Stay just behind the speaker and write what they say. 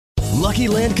Lucky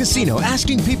Land Casino,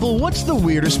 asking people, what's the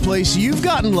weirdest place you've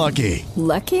gotten lucky?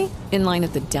 Lucky? In line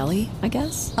at the deli, I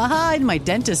guess? Aha, in my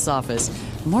dentist's office.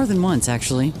 More than once,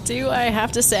 actually. Do I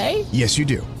have to say? Yes, you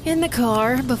do. In the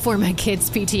car before my kids'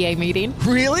 PTA meeting.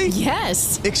 Really?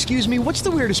 Yes. Excuse me, what's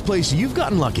the weirdest place you've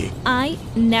gotten lucky? I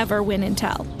never win and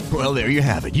tell. Well, there you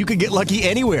have it. You can get lucky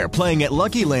anywhere, playing at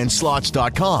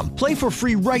LuckyLandSlots.com. Play for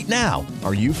free right now.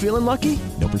 Are you feeling lucky?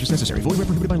 No purchase necessary. Void where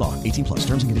prohibited by law. 18 plus.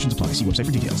 Terms and conditions apply. See website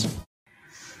for details.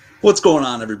 What's going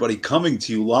on, everybody? Coming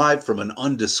to you live from an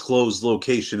undisclosed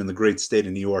location in the great state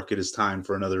of New York. It is time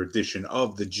for another edition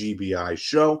of the GBI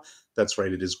show. That's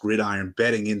right. It is Gridiron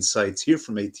Betting Insights here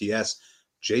from ATS.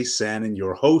 Jay Sannon,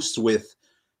 your host, with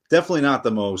definitely not the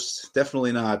most,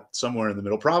 definitely not somewhere in the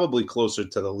middle, probably closer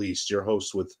to the least. Your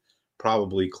host with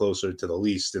probably closer to the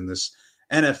least in this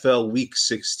NFL Week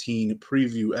 16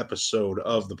 preview episode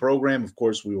of the program. Of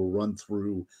course, we will run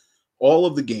through all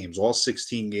of the games, all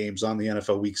 16 games on the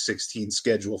NFL Week 16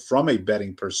 schedule from a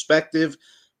betting perspective.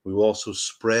 We will also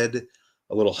spread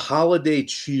a little holiday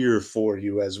cheer for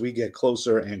you as we get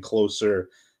closer and closer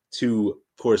to,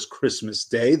 of course, Christmas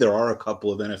Day. There are a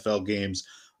couple of NFL games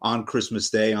on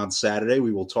Christmas Day on Saturday.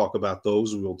 We will talk about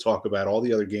those. We will talk about all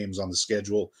the other games on the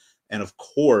schedule. And, of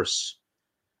course,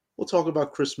 we'll talk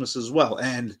about Christmas as well.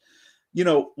 And you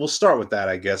know, we'll start with that,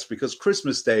 I guess, because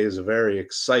Christmas Day is a very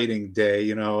exciting day.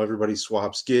 You know, everybody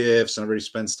swaps gifts and everybody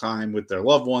spends time with their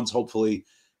loved ones. Hopefully,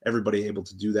 everybody able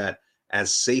to do that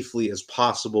as safely as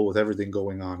possible with everything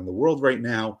going on in the world right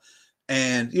now.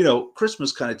 And, you know,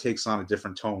 Christmas kind of takes on a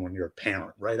different tone when you're a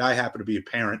parent, right? I happen to be a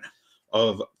parent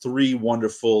of three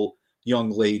wonderful young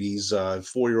ladies,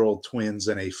 4-year-old twins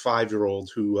and a 5-year-old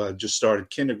who just started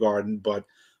kindergarten, but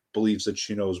believes that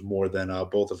she knows more than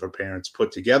both of her parents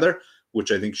put together, which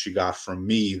I think she got from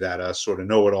me, that sort of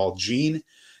know-it-all gene.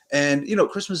 And, you know,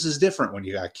 Christmas is different when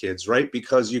you got kids, right?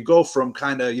 Because you go from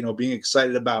kind of, you know, being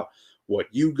excited about what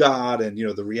you got and, you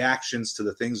know, the reactions to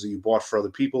the things that you bought for other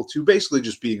people to basically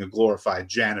just being a glorified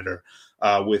janitor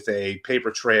with a paper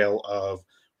trail of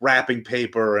wrapping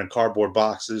paper and cardboard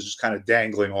boxes just kind of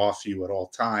dangling off you at all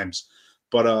times.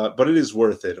 But it is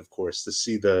worth it, of course, to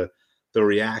see the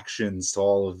reactions to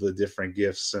all of the different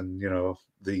gifts and, you know,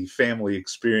 the family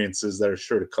experiences that are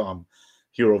sure to come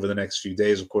here over the next few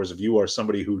days. Of course, if you are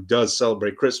somebody who does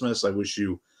celebrate Christmas, I wish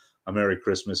you a Merry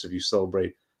Christmas. If you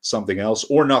celebrate something else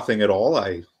or nothing at all,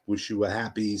 I wish you a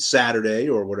happy Saturday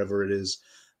or whatever it is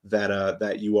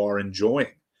that you are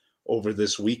enjoying over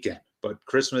this weekend. But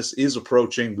Christmas is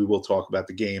approaching. We will talk about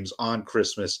the games on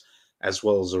Christmas as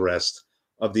well as the rest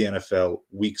of the NFL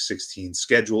Week 16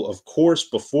 schedule. Of course,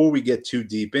 before we get too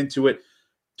deep into it,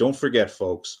 don't forget,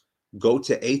 folks, go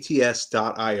to ats.io/GBI.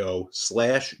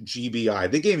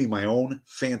 They gave me my own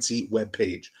fancy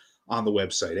webpage on the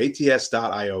website, ats.io/GBI.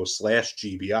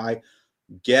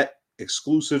 Get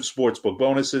exclusive sportsbook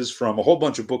bonuses from a whole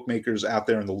bunch of bookmakers out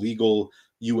there in the legal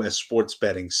U.S. sports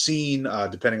betting scene.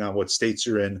 Depending on what states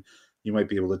you're in, you might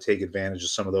be able to take advantage of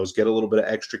some of those. Get a little bit of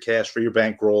extra cash for your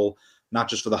bankroll, not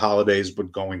just for the holidays,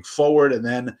 but going forward. And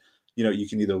then, you know, you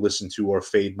can either listen to or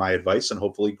fade my advice and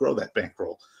hopefully grow that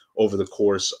bankroll over the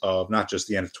course of not just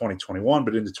the end of 2021,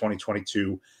 but into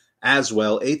 2022 as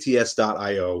well.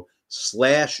 ats.io/GBI.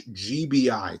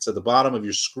 It's at the bottom of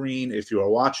your screen. If you are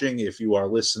watching, if you are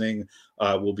listening,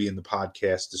 will be in the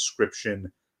podcast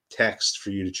description text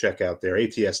for you to check out there.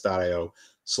 ats.io/GBI.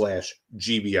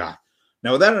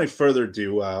 Now, without any further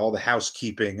ado, all the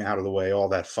housekeeping out of the way, all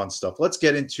that fun stuff, let's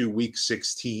get into Week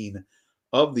 16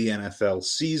 of the NFL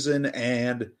season.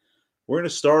 And we're going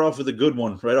to start off with a good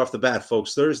one right off the bat,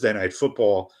 folks. Thursday Night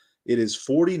Football. It is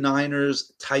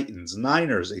 49ers-Titans.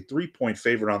 Niners, a 3-point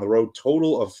favorite on the road,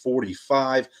 total of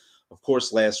 45. Of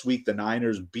course, last week, the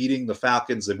Niners beating the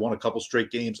Falcons. They've won a couple straight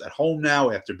games at home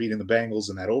now after beating the Bengals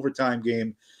in that overtime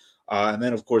game. And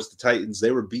then, of course, the Titans,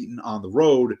 they were beaten on the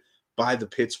road by the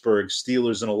Pittsburgh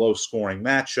Steelers in a low-scoring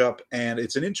matchup. And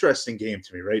it's an interesting game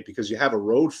to me, right? Because you have a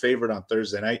road favorite on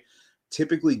Thursday night.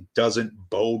 Typically doesn't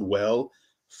bode well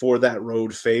for that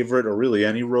road favorite or really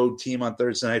any road team on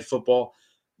Thursday Night Football.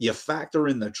 You factor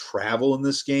in the travel in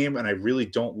this game, and I really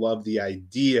don't love the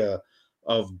idea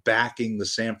of backing the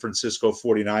San Francisco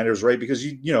 49ers, right? Because,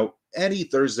 you know, any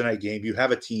Thursday night game, you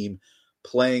have a team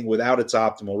playing without its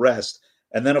optimal rest.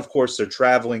 And then, of course, they're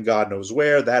traveling God knows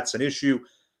where. That's an issue.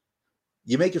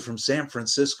 You make it from San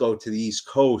Francisco to the East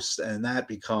Coast, and that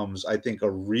becomes, I think, a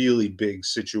really big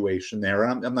situation there.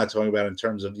 And I'm not talking about in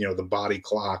terms of, you know, the body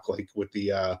clock, like with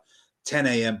the 10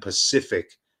 a.m.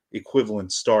 Pacific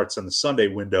equivalent starts on the Sunday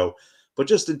window, but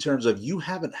just in terms of you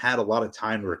haven't had a lot of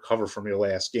time to recover from your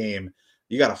last game.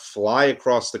 You got to fly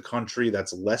across the country.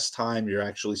 That's less time you're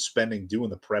actually spending doing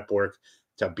the prep work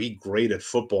to be great at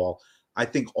football. I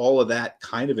think all of that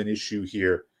kind of an issue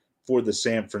here for the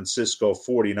San Francisco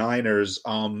 49ers.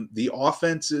 The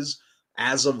offenses,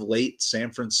 as of late,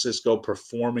 San Francisco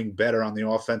performing better on the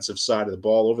offensive side of the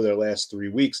ball over their last 3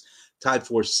 weeks, tied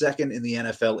for second in the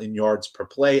NFL in yards per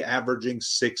play, averaging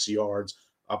 6 yards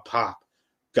a pop.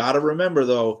 Got to remember,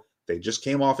 though, they just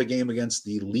came off a game against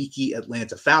the leaky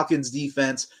Atlanta Falcons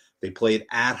defense. They played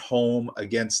at home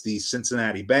against the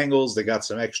Cincinnati Bengals. They got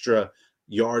some extra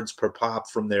yards per pop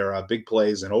from their big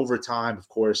plays in overtime. Of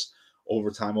course,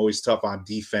 overtime always tough on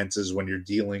defenses when you're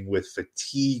dealing with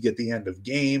fatigue at the end of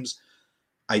games.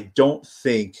 I don't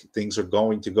think things are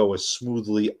going to go as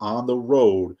smoothly on the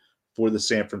road for the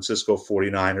San Francisco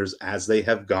 49ers as they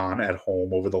have gone at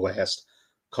home over the last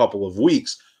couple of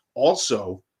weeks.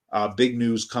 Also, big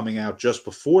news coming out just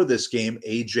before this game,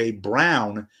 A.J.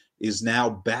 Brown is now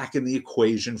back in the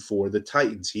equation for the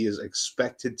Titans. He is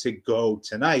expected to go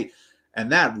tonight,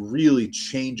 and that really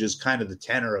changes kind of the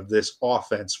tenor of this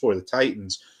offense for the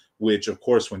Titans, which, of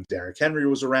course, when Derrick Henry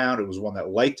was around, it was one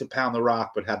that liked to pound the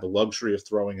rock but had the luxury of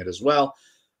throwing it as well.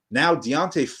 Now,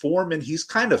 Deontay Foreman, he's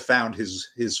kind of found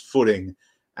his footing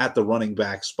at the running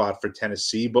back spot for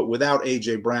Tennessee, but without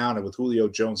A.J. Brown and with Julio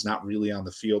Jones not really on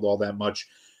the field all that much,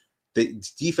 the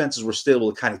defenses were still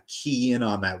able to kind of key in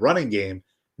on that running game.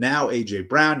 Now, A.J.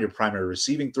 Brown, your primary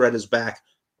receiving threat, is back.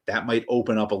 That might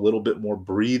open up a little bit more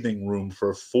breathing room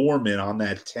for Foreman on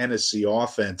that Tennessee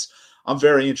offense. I'm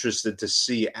very interested to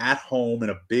see at home in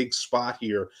a big spot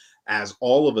here, as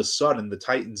all of a sudden the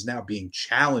Titans now being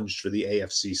challenged for the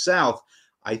AFC South.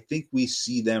 I think we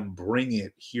see them bring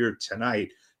it here tonight.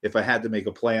 If I had to make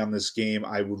a play on this game,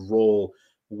 I would roll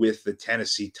with the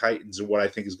Tennessee Titans and what I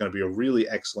think is going to be a really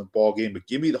excellent ball game. But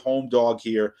give me the home dog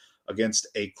here against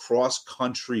a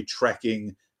cross-country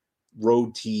trekking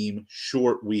road team,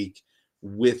 short week,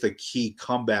 with a key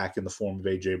comeback in the form of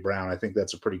A.J. Brown. I think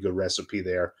that's a pretty good recipe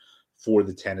there for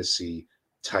the Tennessee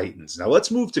Titans. Now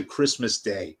let's move to Christmas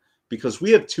Day, because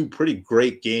we have two pretty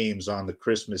great games on the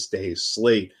Christmas Day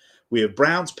slate. We have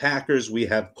Browns-Packers, we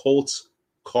have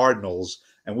Colts-Cardinals,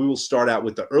 and we will start out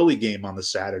with the early game on the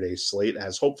Saturday slate,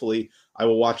 as hopefully I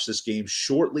will watch this game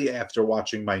shortly after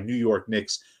watching my New York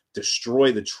Knicks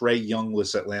destroy the Trae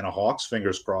Youngless Atlanta Hawks.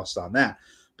 Fingers crossed on that.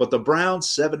 But the Browns,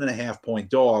 7.5-point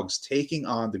dogs, taking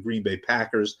on the Green Bay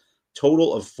Packers,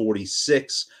 total of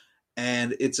 46.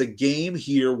 And it's a game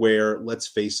here where, let's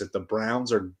face it, the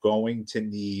Browns are going to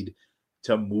need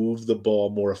to move the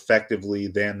ball more effectively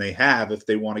than they have if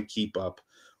they want to keep up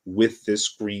with this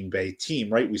Green Bay team,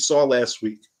 right? We saw last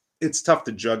week, it's tough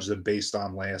to judge them based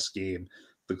on last game,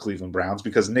 the Cleveland Browns,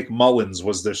 because Nick Mullins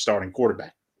was their starting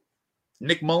quarterback.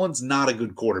 Nick Mullins, not a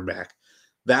good quarterback.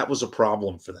 That was a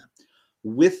problem for them.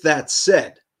 With that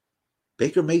said,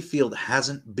 Baker Mayfield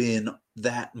hasn't been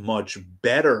that much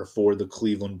better for the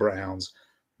Cleveland Browns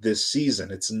this season.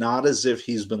 It's not as if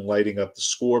he's been lighting up the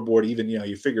scoreboard. Even,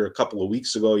 you figure a couple of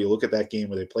weeks ago, you look at that game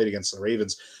where they played against the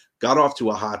Ravens, got off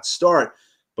to a hot start,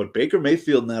 but Baker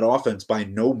Mayfield and that offense by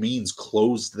no means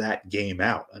closed that game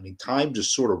out. I mean, time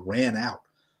just sort of ran out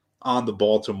on the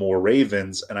Baltimore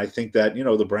Ravens, and I think that,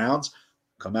 the Browns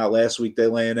come out last week, they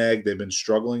lay an egg. They've been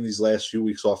struggling these last few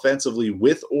weeks offensively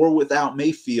with or without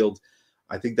Mayfield.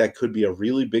 I think that could be a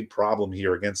really big problem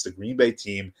here against the Green Bay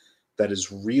team that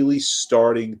is really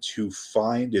starting to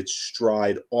find its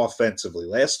stride offensively.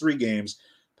 Last 3 games,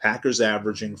 Packers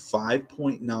averaging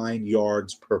 5.9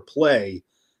 yards per play.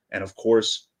 And of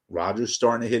course, Rodgers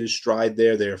starting to hit his stride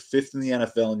there. They're 5th in the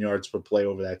NFL in yards per play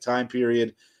over that time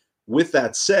period. With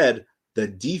that said, the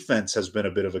defense has been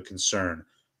a bit of a concern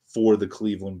for the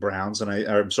Cleveland Browns,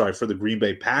 for the Green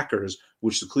Bay Packers,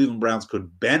 which the Cleveland Browns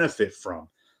could benefit from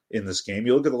in this game.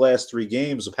 You look at the last 3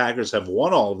 games, the Packers have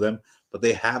won all of them, but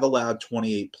they have allowed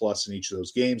 28 plus in each of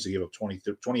those games. They gave up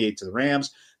 28 to the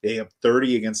Rams. They have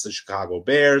 30 against the Chicago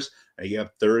Bears. And you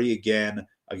have 30 again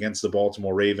against the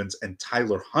Baltimore Ravens and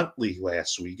Tyler Huntley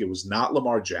last week. It was not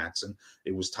Lamar Jackson.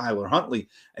 It was Tyler Huntley.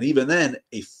 And even then,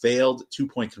 a failed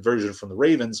 2-point conversion from the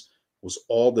Ravens was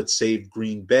all that saved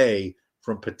Green Bay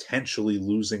from potentially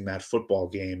losing that football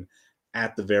game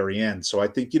at the very end. So I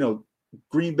think,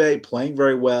 Green Bay playing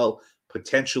very well,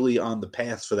 potentially on the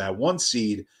path for that 1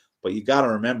 seed, but you got to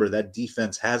remember that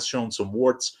defense has shown some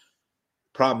warts.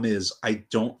 Problem is, I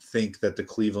don't think that the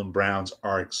Cleveland Browns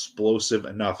are explosive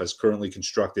enough as currently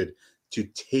constructed to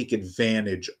take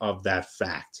advantage of that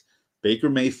fact. Baker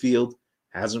Mayfield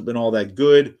hasn't been all that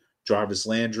good. Jarvis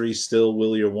Landry still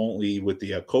willy or won't with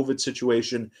the COVID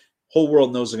situation. whole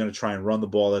world knows they're going to try and run the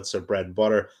ball. That's their bread and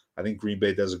butter. I think Green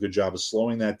Bay does a good job of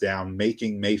slowing that down,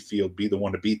 making Mayfield be the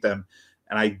one to beat them.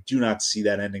 And I do not see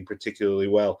that ending particularly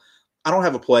well. I don't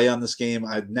have a play on this game.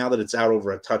 Now that it's out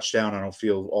over a touchdown, I don't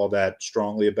feel all that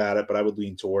strongly about it, but I would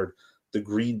lean toward the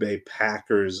Green Bay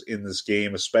Packers in this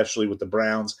game, especially with the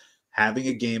Browns having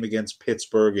a game against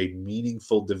Pittsburgh, a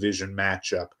meaningful division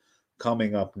matchup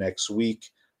coming up next week.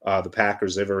 The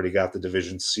Packers, they've already got the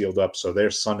division sealed up, so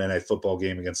their Sunday Night Football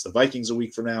game against the Vikings a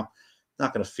week from now,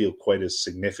 not going to feel quite as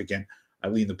significant. I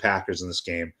lean the Packers in this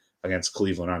game against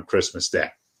Cleveland on Christmas Day.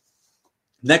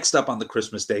 Next up on the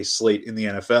Christmas Day slate in the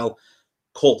NFL,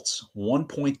 Colts,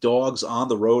 1-point dogs on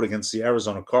the road against the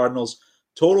Arizona Cardinals,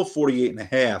 total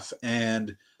 48.5.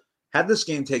 And had this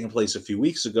game taken place a few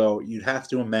weeks ago, you'd have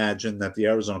to imagine that the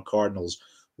Arizona Cardinals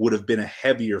would have been a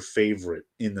heavier favorite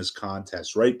in this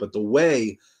contest, right? But the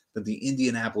way that the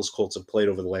Indianapolis Colts have played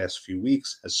over the last few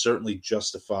weeks has certainly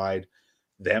justified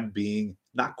them being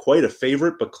not quite a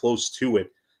favorite, but close to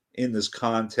it in this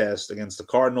contest against the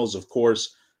Cardinals. Of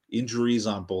course, injuries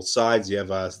on both sides. You have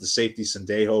the safety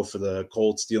Sendejo for the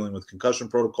Colts dealing with concussion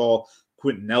protocol.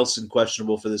 Quentin Nelson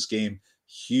questionable for this game.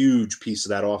 Huge piece of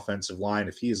that offensive line.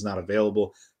 If he is not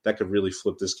available, that could really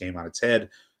flip this game on its head.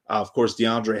 Of course,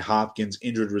 DeAndre Hopkins,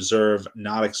 injured reserve,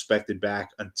 not expected back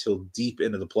until deep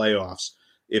into the playoffs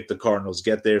if the Cardinals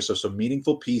get there. So some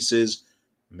meaningful pieces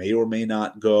may or may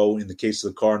not go. In the case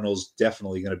of the Cardinals,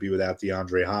 definitely going to be without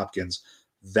DeAndre Hopkins.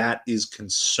 That is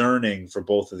concerning for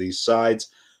both of these sides.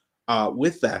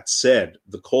 With that said,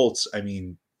 the Colts,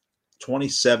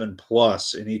 27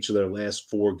 plus in each of their last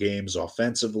 4 games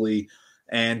offensively.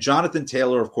 And Jonathan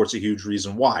Taylor, of course, a huge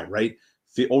reason why, right?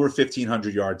 Over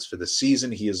 1,500 yards for the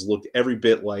season. He has looked every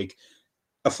bit like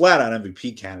a flat-out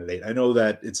MVP candidate. I know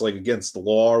that it's like against the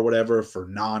law or whatever for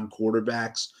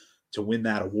non-quarterbacks to win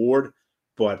that award.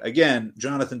 But again,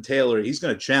 Jonathan Taylor, he's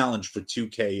going to challenge for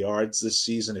 2K yards this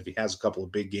season if he has a couple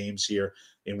of big games here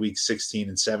in week 16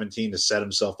 and 17 to set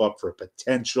himself up for a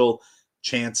potential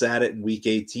chance at it in week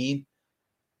 18.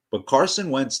 But Carson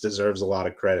Wentz deserves a lot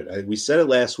of credit. We said it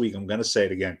last week. I'm going to say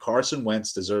it again. Carson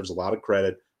Wentz deserves a lot of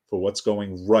credit for what's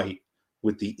going right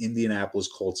with the Indianapolis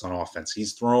Colts on offense.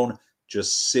 He's thrown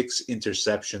just 6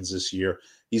 interceptions this year.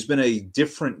 He's been a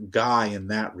different guy in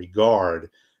that regard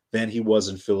than he was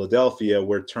in Philadelphia,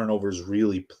 where turnovers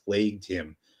really plagued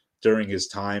him during his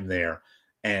time there.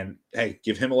 And, hey,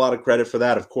 give him a lot of credit for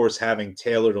that. Of course, having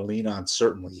Taylor to lean on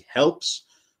certainly helps,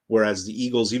 whereas the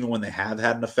Eagles, even when they have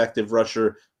had an effective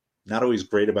rusher, not always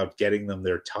great about getting them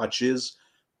their touches.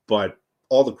 But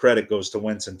all the credit goes to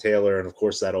Wentz and Taylor and, of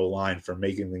course, that O-line for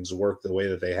making things work the way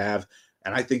that they have.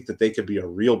 And I think that they could be a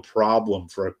real problem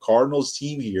for a Cardinals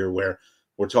team here where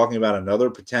we're talking about another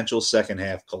potential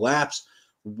second-half collapse,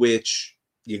 which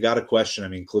you got to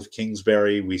question. Cliff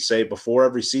Kingsbury, we say before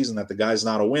every season that the guy's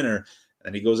not a winner,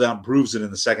 and he goes out and proves it in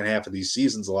the second half of these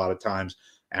seasons a lot of times.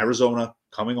 Arizona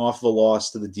coming off of a loss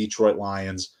to the Detroit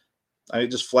Lions.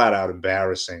 Just flat out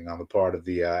embarrassing on the part of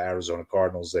the Arizona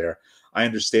Cardinals there. I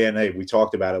understand, hey, we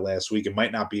talked about it last week. It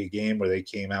might not be a game where they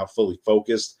came out fully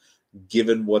focused,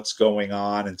 given what's going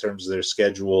on in terms of their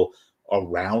schedule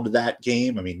around that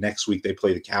game. Next week they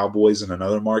play the Cowboys in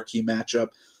another marquee matchup.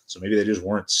 So maybe they just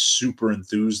weren't super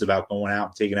enthused about going out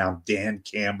and taking out Dan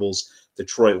Campbell's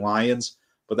Detroit Lions.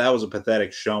 But that was a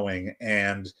pathetic showing.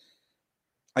 And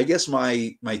I guess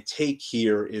my take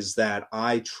here is that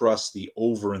I trust the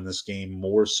over in this game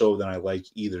more so than I like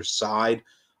either side.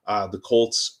 The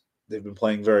Colts, they've been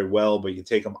playing very well, but you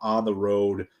take them on the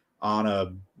road on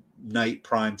a night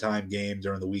primetime game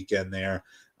during the weekend there.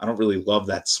 I don't really love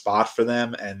that spot for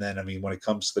them. And then, when it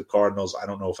comes to the Cardinals, I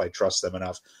don't know if I trust them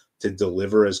enough to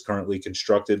deliver as currently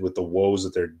constructed with the woes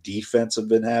that their defense have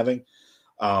been having.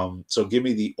 So give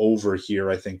me the over here,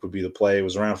 I think would be the play. It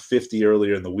was around 50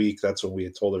 earlier in the week. That's when we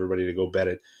had told everybody to go bet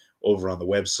it over on the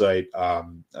website.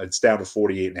 It's down to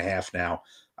 48.5 now.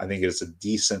 I think it's a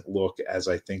decent look, as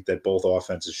I think that both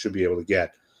offenses should be able to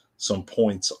get some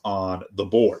points on the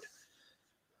board.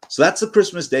 So that's the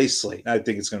Christmas Day slate. I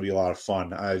think it's going to be a lot of fun.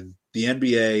 The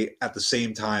NBA, at the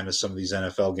same time as some of these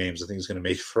NFL games, I think is going to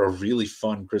make for a really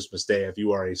fun Christmas Day. If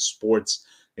you are a sports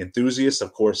enthusiast,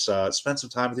 of course, spend some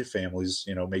time with your families.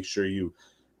 Make sure you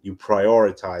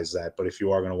prioritize that. But if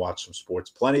you are going to watch some sports,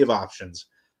 plenty of options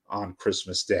on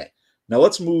Christmas Day. Now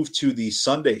let's move to the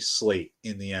Sunday slate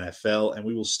in the NFL, and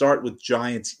we will start with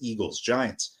Giants-Eagles.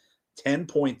 Giants,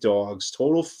 10-point dogs,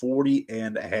 total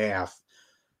 40.5.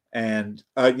 And,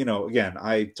 again,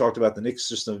 I talked about the Knicks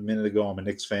just a minute ago. I'm a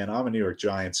Knicks fan. I'm a New York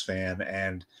Giants fan.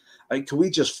 And can we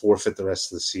just forfeit the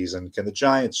rest of the season? Can the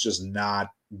Giants just not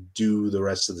do the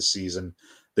rest of the season?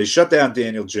 They shut down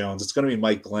Daniel Jones. It's going to be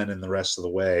Mike Glennon the rest of the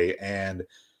way. And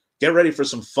get ready for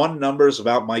some fun numbers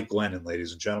about Mike Glennon,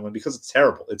 ladies and gentlemen, because it's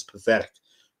terrible. It's pathetic.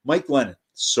 Mike Glennon,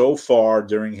 so far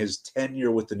during his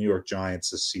tenure with the New York Giants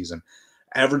this season,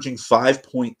 averaging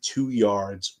 5.2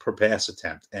 yards per pass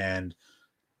attempt. And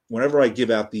whenever I give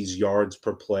out these yards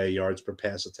per play, yards per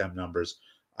pass attempt numbers,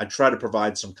 I try to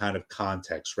provide some kind of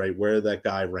context, right? Where that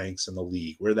guy ranks in the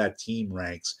league, where that team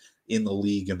ranks in the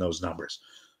league in those numbers.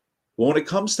 Well, when it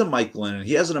comes to Mike Glennon,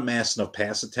 he hasn't amassed enough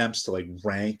pass attempts to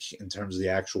rank in terms of the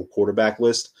actual quarterback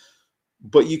list.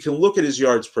 But you can look at his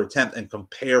yards per attempt and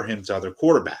compare him to other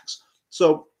quarterbacks.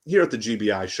 So here at the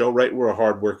GBI show, right, we're a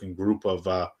hardworking group of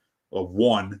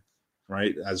one,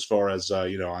 right? As far as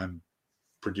I'm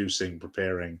producing,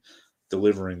 preparing,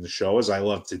 delivering the show, as I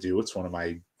love to do. It's one of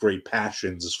my great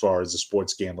passions as far as the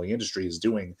sports gambling industry is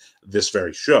doing this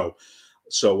very show.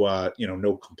 So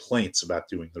no complaints about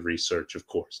doing the research, of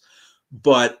course.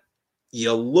 But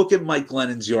you look at Mike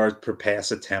Glennon's yards per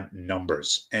pass attempt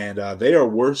numbers, and they are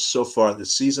worse so far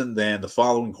this season than the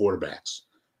following quarterbacks: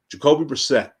 Jacoby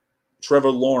Brissett,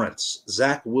 Trevor Lawrence,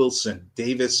 Zach Wilson,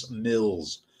 Davis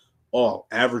Mills, all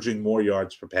averaging more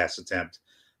yards per pass attempt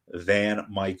than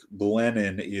Mike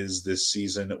Glennon is this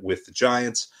season with the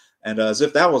Giants. And as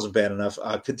if that wasn't bad enough,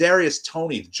 Kadarius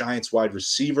Toney, the Giants wide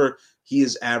receiver, he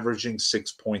is averaging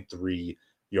 6.3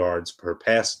 yards per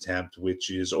pass attempt, which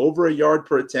is over a yard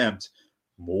per attempt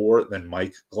more than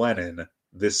Mike Glennon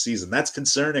this season. That's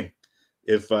concerning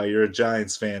if you're a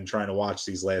Giants fan trying to watch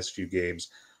these last few games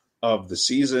of the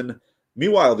season.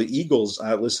 Meanwhile, the Eagles,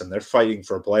 listen, they're fighting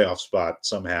for a playoff spot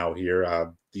somehow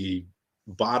here. The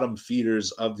bottom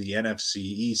feeders of the NFC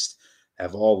East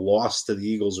have all lost to the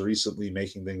Eagles recently,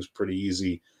 making things pretty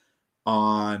easy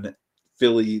on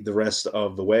Philly the rest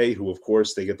of the way, who, of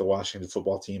course, they get the Washington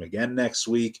football team again next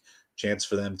week. Chance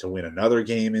for them to win another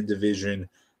game in division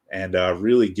and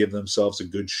really give themselves a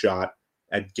good shot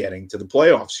at getting to the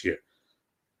playoffs here.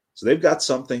 So they've got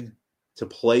something to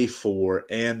play for,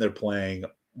 and they're playing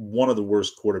one of the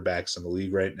worst quarterbacks in the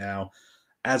league right now.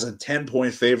 As a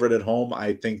 10-point favorite at home,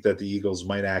 I think that the Eagles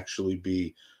might actually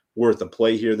be worth a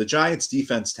play here. The Giants'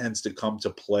 defense tends to come to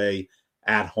play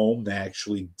at home. They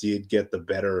actually did get the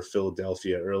better of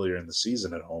Philadelphia earlier in the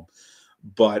season at home.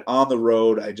 But on the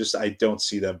road, I don't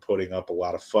see them putting up a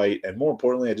lot of fight. And more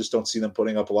importantly, I just don't see them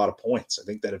putting up a lot of points. I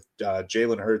think that if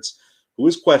Jalen Hurts, who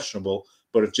is questionable,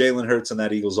 but if Jalen Hurts and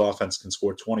that Eagles offense can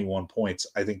score 21 points,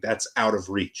 I think that's out of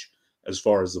reach as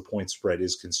far as the point spread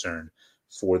is concerned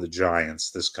for the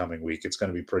Giants this coming week. It's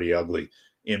going to be pretty ugly,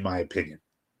 in my opinion.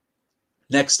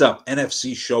 Next up,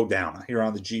 NFC Showdown here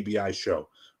on the GBI show.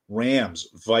 Rams,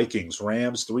 Vikings.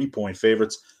 Rams, 3-point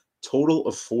favorites, total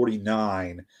of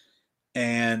 49.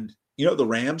 And, the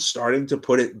Rams starting to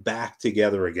put it back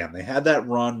together again. They had that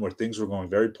run where things were going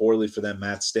very poorly for them.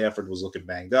 Matt Stafford was looking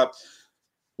banged up.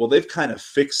 Well, they've kind of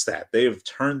fixed that. They have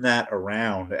turned that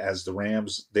around as the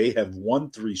Rams, they have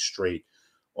won 3 straight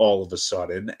all of a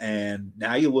sudden. And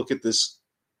now you look at this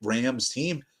Rams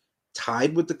team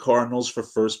tied with the Cardinals for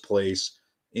first place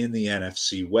in the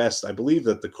NFC West. I believe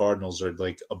that the Cardinals are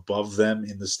above them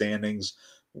in the standings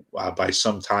by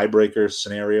some tiebreaker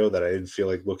scenario that I didn't feel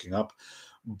like looking up.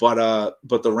 But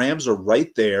the Rams are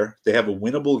right there. They have a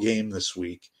winnable game this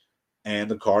week, and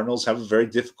the Cardinals have a very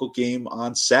difficult game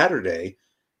on Saturday.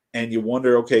 And you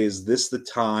wonder, okay, is this the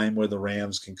time where the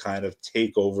Rams can kind of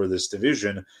take over this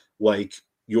division like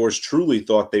yours truly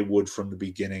thought they would from the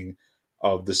beginning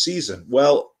of the season?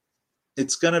 Well,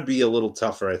 it's going to be a little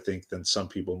tougher, I think, than some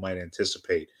people might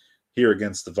anticipate here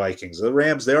against the Vikings. The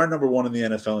Rams, they are number 1 in the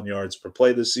NFL in yards per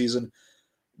play this season,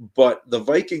 but the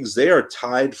Vikings, they are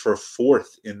tied for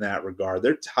 4th in that regard.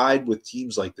 They're tied with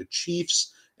teams like the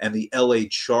Chiefs and the LA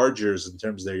Chargers in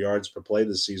terms of their yards per play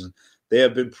this season. They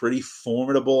have been pretty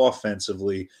formidable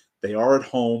offensively. They are at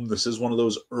home. This is one of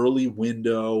those early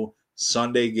window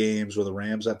Sunday games where the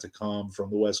Rams have to come from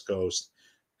the West Coast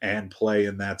and play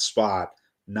in that spot.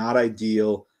 Not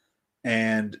ideal.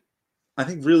 And I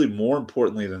think really more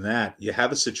importantly than that, you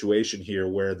have a situation here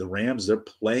where the Rams, they're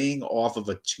playing off of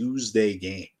a Tuesday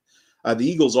game. The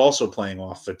Eagles also playing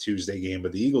off a Tuesday game,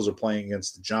 but the Eagles are playing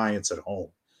against the Giants at home.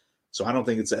 So I don't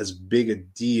think it's as big a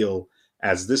deal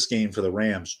as this game for the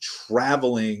Rams,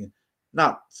 traveling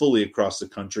not fully across the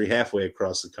country, halfway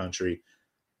across the country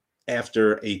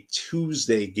after a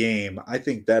Tuesday game. I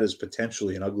think that is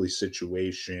potentially an ugly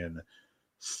situation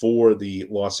for the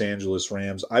Los Angeles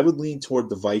Rams. I would lean toward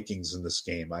the Vikings in this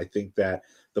game. I think that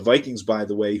the Vikings, by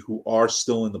the way, who are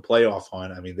still in the playoff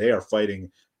hunt, they are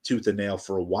fighting tooth and nail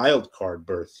for a wild card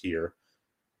berth here.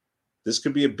 This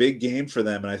could be a big game for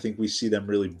them, and I think we see them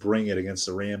really bring it against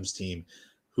the Rams team,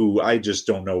 who I just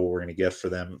don't know what we're going to get for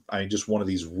them. I mean, just one of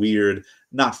these weird,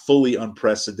 not fully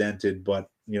unprecedented, but,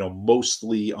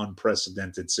 mostly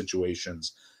unprecedented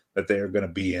situations that they are going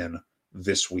to be in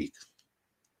this week.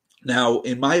 Now,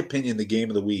 in my opinion, the game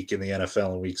of the week in the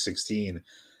NFL in Week 16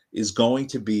 is going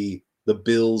to be the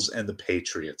Bills and the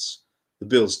Patriots. The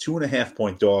Bills,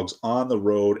 2.5-point dogs on the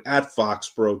road at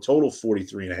Foxborough, total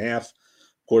 43.5. Of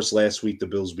course, last week the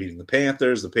Bills beating the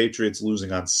Panthers, the Patriots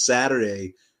losing on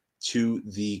Saturday to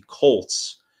the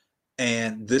Colts.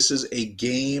 And this is a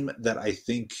game that I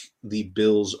think the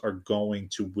Bills are going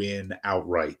to win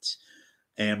outright.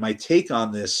 And my take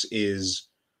on this is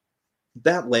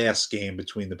that last game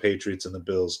between the Patriots and the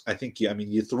Bills, I think,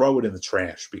 you throw it in the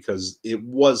trash because it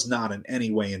was not in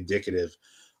any way indicative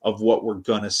of what we're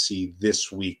going to see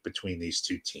this week between these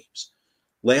two teams.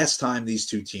 Last time these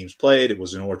two teams played, it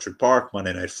was in Orchard Park,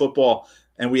 Monday Night Football,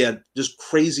 and we had just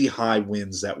crazy high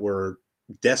winds that were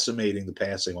decimating the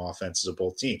passing offenses of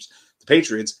both teams. The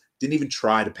Patriots didn't even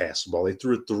try to pass the ball. They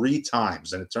threw it 3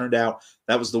 times, and it turned out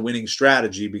that was the winning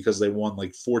strategy because they won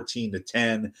like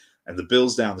 14-10. And the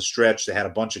Bills down the stretch, they had a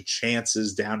bunch of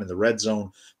chances down in the red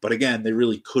zone. But again, they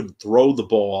really couldn't throw the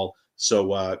ball.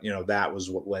 So, that was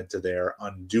what led to their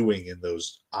undoing in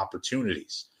those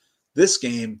opportunities. This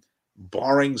game,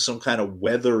 barring some kind of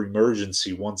weather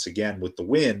emergency once again with the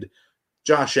wind,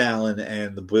 Josh Allen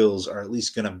and the Bills are at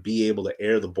least going to be able to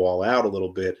air the ball out a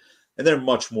little bit. And they're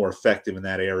much more effective in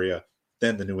that area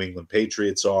than the New England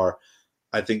Patriots are.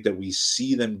 I think that we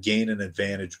see them gain an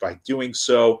advantage by doing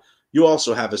so. You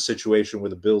also have a situation where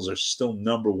the Bills are still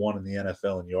number 1 in the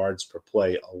NFL in yards per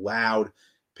play allowed.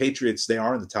 Patriots, they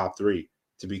are in the top 3,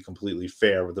 to be completely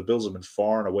fair. But the Bills have been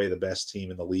far and away the best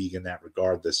team in the league in that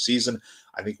regard this season.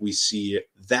 I think we see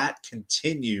that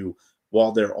continue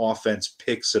while their offense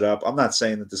picks it up. I'm not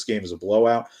saying that this game is a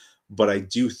blowout, but I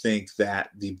do think that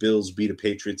the Bills beat a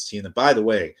Patriots team that, by the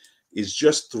way, is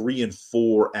just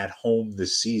 3-4 at home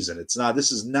this season.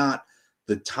 This is not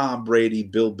the Tom Brady,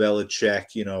 Bill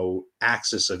Belichick,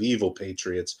 axis of evil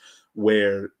Patriots,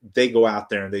 where they go out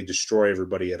there and they destroy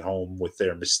everybody at home with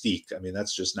their mystique. I mean,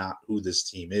 that's just not who this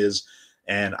team is.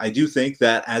 And I do think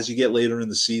that as you get later in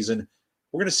the season,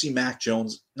 we're going to see Mac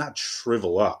Jones not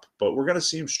shrivel up, but we're going to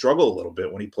see him struggle a little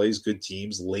bit when he plays good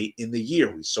teams late in the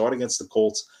year. We saw it against the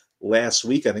Colts last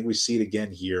week. I think we see it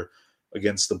again here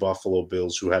against the Buffalo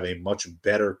Bills, who have a much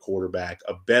better quarterback,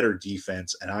 a better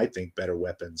defense, and I think better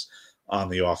weapons on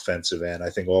the offensive end. I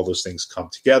think all those things come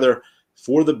together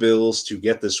for the Bills to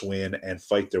get this win and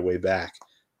fight their way back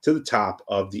to the top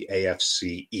of the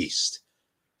AFC East.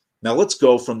 Now let's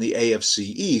go from the AFC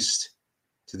East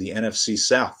to the NFC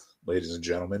South, ladies and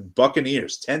gentlemen.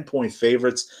 Buccaneers, 10-point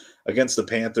favorites against the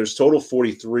Panthers, total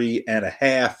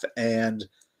 43.5. And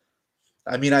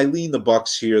I lean the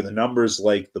Bucs here. The numbers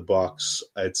like the Bucs.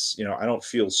 It's, I don't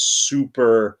feel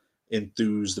super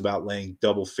enthused about laying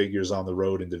double figures on the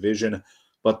road in division,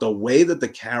 but the way that the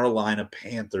Carolina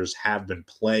Panthers have been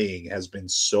playing has been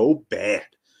so bad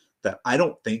that I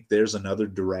don't think there's another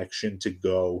direction to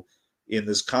go in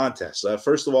this contest.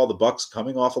 First of all, the Bucs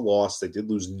coming off a loss. They did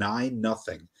lose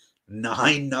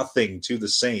 9-0 to the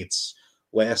Saints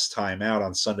last time out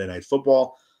on Sunday Night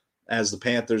Football, as the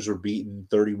Panthers were beaten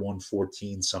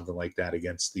 31-14, something like that,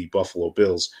 against the Buffalo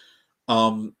Bills.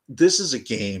 This is a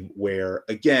game where,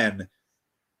 again,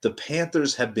 the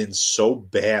Panthers have been so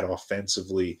bad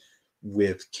offensively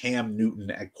with Cam Newton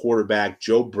at quarterback.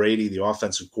 Joe Brady, the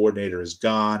offensive coordinator, is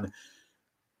gone.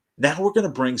 Now we're going to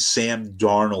bring Sam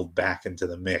Darnold back into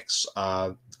the mix.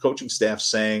 The coaching staff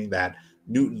saying that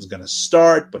Newton's going to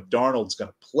start, but Darnold's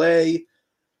going to play.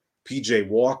 PJ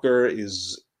Walker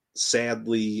is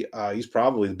sadly, he's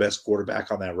probably the best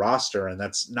quarterback on that roster, and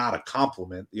that's not a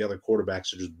compliment. The other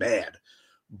quarterbacks are just bad.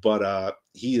 But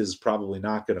he is probably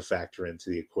not going to factor into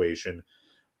the equation.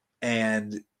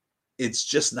 And it's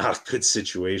just not a good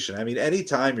situation. I mean,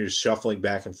 anytime you're shuffling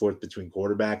back and forth between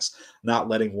quarterbacks, not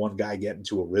letting one guy get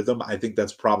into a rhythm, I think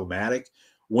that's problematic.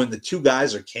 When the two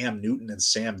guys are Cam Newton and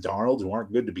Sam Darnold, who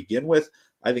aren't good to begin with,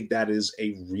 I think that is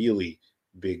a really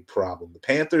big problem. The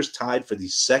Panthers tied for the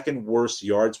second worst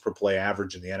yards per play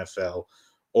average in the NFL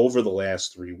over the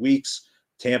last 3 weeks.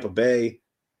 Tampa Bay,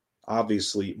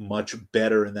 obviously much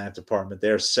better in that department.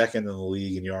 They're second in the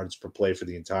league in yards per play for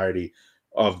the entirety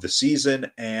of the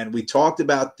season. And we talked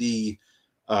about the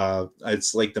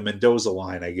it's like the Mendoza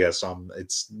line, I guess.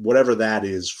 It's whatever that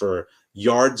is for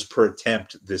yards per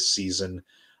attempt this season.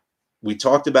 We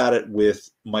talked about it with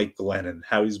Mike Glennon,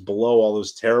 how he's below all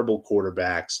those terrible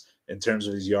quarterbacks in terms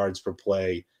of his yards per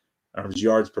play or his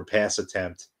yards per pass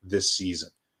attempt this season.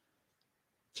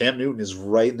 Cam Newton is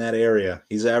right in that area.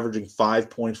 He's averaging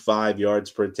 5.5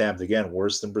 yards per attempt. Again,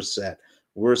 worse than Brissett,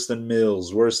 worse than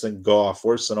Mills, worse than Goff,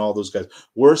 worse than all those guys,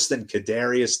 worse than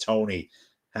Kadarius Toney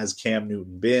has Cam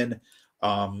Newton been.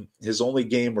 His only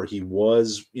game where he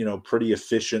was, pretty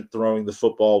efficient throwing the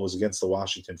football was against the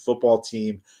Washington football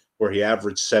team, where he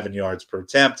averaged 7 yards per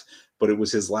attempt. But it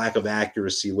was his lack of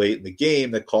accuracy late in the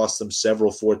game that cost them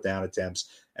several fourth down attempts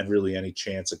and really any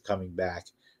chance of coming back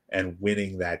and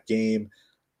winning that game.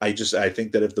 I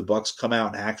think that if the Bucs come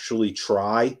out and actually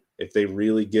try, if they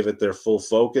really give it their full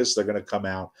focus, they're going to come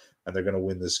out and they're going to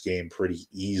win this game pretty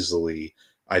easily.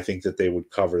 I think that they would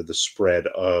cover the spread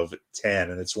of 10.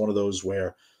 And it's one of those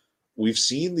where we've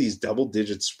seen these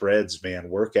double-digit spreads, man,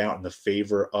 work out in the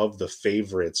favor of the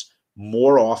favorites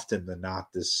more often than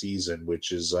not this season,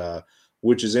 which is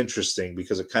interesting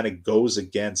because it kind of goes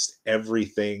against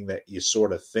everything that you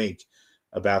sort of think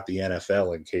about the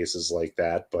NFL in cases like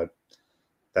that. But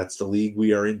that's the league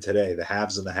we are in today, the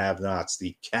haves and the have-nots.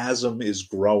 The chasm is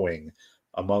growing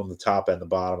among the top and the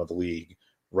bottom of the league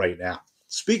right now.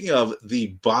 Speaking of the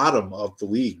bottom of the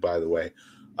league, by the way,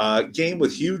 game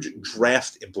with huge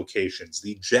draft implications.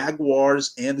 The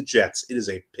Jaguars and the Jets. It is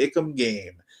a pick'em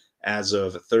game as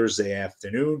of Thursday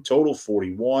afternoon, total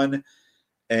 41.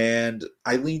 And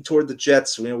I lean toward the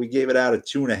Jets. We gave it out at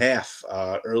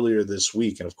 2.5 earlier this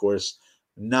week. And, of course,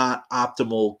 not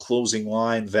optimal closing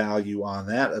line value on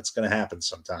that. That's going to happen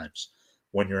sometimes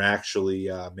when you're actually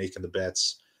making the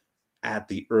bets at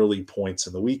the early points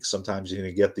in the week. Sometimes you're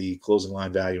going to get the closing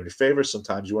line value in your favor.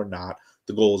 Sometimes you are not.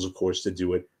 The goal is, of course, to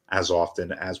do it as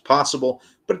often as possible.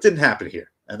 But it didn't happen here,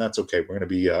 and that's okay. We're going to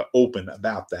be open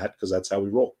about that because that's how we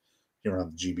roll here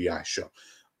on the GBI show.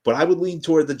 But I would lean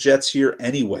toward the Jets here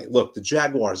anyway. Look, the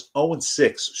Jaguars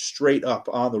 0-6 straight up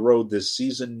on the road this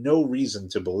season. No reason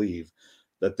to believe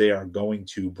that they are going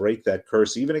to break that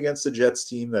curse, even against the Jets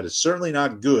team that is certainly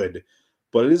not good,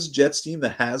 but it is a Jets team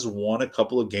that has won a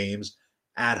couple of games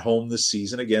at home this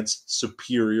season against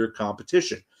superior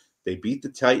competition. They beat the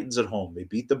Titans at home. They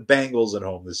beat the Bengals at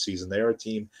home this season. They are a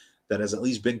team that has at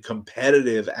least been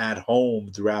competitive at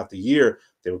home throughout the year.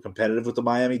 They were competitive with the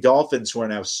Miami Dolphins, who are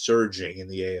now surging in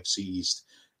the AFC East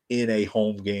in a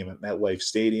home game at MetLife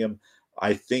Stadium.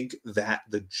 I think that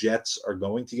the Jets are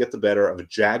going to get the better of a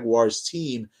Jaguars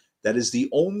team that is the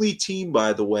only team,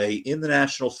 by the way, in the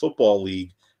National Football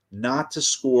League not to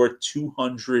score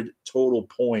 200 total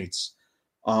points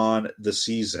on the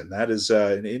season. That is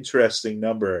an interesting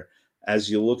number as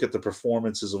you look at the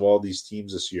performances of all these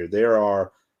teams this year. There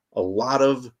are a lot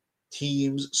of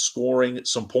teams scoring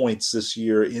some points this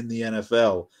year in the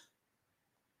NFL.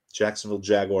 Jacksonville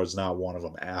Jaguars not one of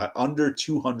them. Under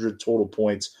 200 total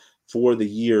points for the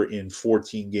year in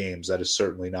 14 games. That is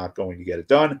certainly not going to get it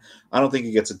done. I don't think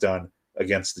he gets it done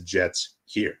against the Jets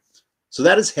here. So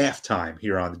that is halftime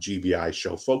here on the GBI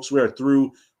show. Folks, we are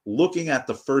through looking at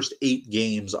the first 8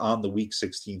 games on the Week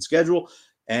 16 schedule.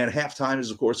 And halftime is,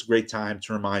 of course, a great time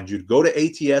to remind you to go to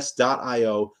ats.io/GBI.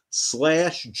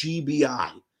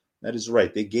 That is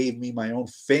right. They gave me my own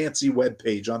fancy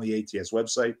webpage on the ATS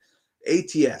website,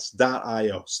 ats.io/GBI.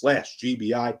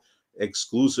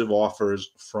 Exclusive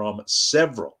offers from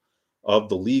several of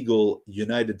the legal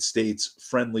United States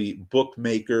friendly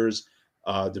bookmakers.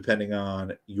 Depending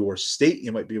on your state,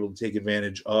 you might be able to take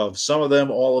advantage of some of them,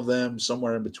 all of them,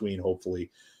 somewhere in between, hopefully.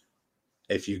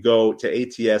 If you go to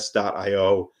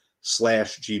ats.io/GBI,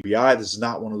 this is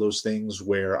not one of those things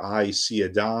where I see a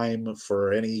dime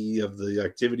for any of the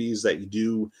activities that you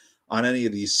do on any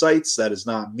of these sites. That is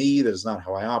not me. That is not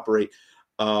how I operate.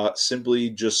 Simply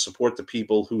just support the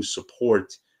people who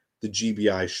support the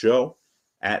GBI show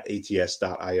at ats.io/GBI.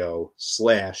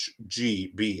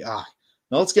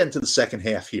 Now let's get into the second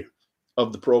half here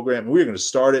of the program. We're going to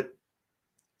start it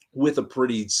with a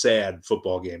pretty sad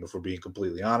football game, if we're being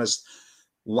completely honest.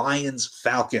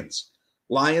 Lions-Falcons.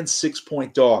 Lions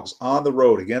 6-point dogs on the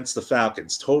road against the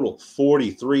Falcons. Total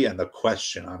 43, and the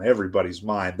question on everybody's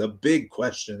mind, the big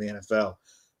question in the NFL,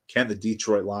 can the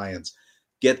Detroit Lions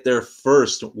get their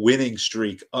first winning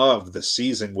streak of the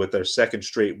season with their second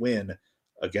straight win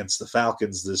against the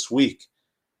Falcons this week?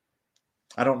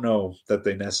 I don't know that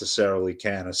they necessarily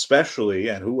can, especially,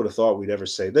 and who would have thought we'd ever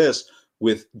say this,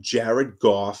 with Jared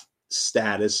Goff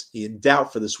status in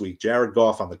doubt for this week. Jared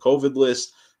Goff on the COVID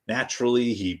list.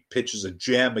 Naturally, he pitches a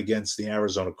gem against the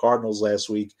Arizona Cardinals last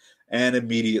week and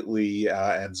immediately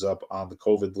ends up on the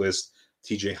COVID list.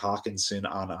 TJ Hawkinson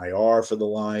on IR for the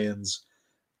Lions.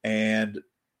 And,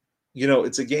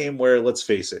 it's a game where, let's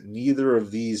face it, neither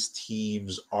of these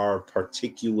teams are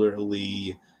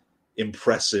particularly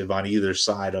impressive on either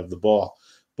side of the ball.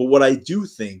 But what I do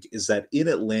think is that in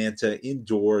Atlanta,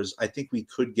 indoors, I think we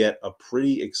could get a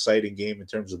pretty exciting game in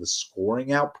terms of the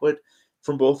scoring output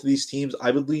from both of these teams.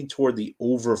 I would lean toward the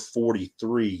over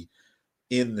 43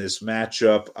 in this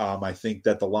matchup. I think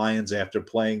that the Lions, after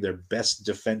playing their best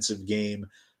defensive game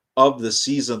of the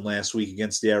season last week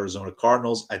against the Arizona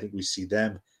Cardinals, I think we see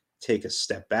them take a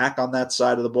step back on that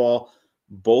side of the ball.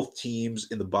 Both teams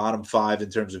in the bottom 5 in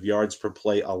terms of yards per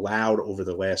play allowed over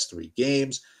the last 3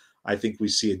 games. I think we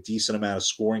see a decent amount of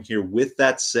scoring here. With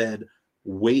that said,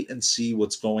 wait and see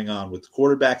what's going on with the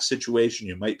quarterback situation.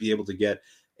 You might be able to get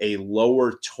a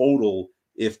lower total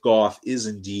if Goff is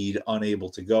indeed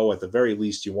unable to go. At the very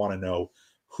least, you want to know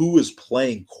who is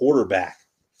playing quarterback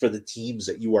for the teams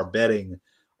that you are betting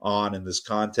on in this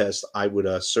contest. I would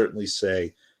certainly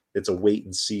say it's a wait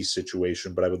and see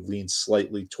situation, but I would lean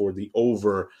slightly toward the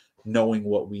over, knowing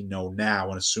what we know now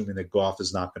and assuming that Goff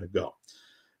is not going to go.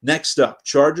 Next up,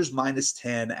 Chargers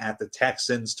 -10 at the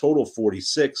Texans, total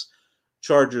 46.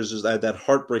 Chargers is that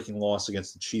heartbreaking loss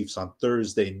against the Chiefs on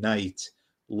Thursday night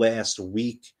last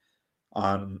week.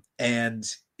 And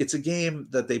it's a game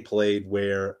that they played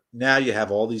where now you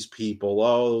have all these people,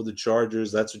 oh, the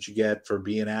Chargers, that's what you get for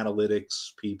being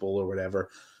analytics people or whatever.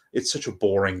 It's such a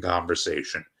boring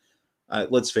conversation.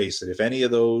 Let's face it, if any of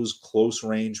those close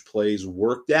range plays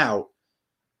worked out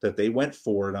that they went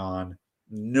for it on,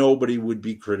 nobody would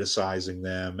be criticizing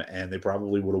them, and they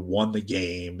probably would have won the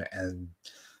game, and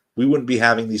we wouldn't be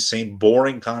having these same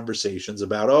boring conversations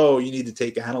about, oh, you need to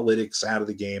take analytics out of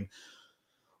the game.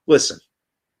 Listen,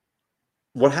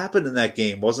 what happened in that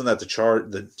game wasn't that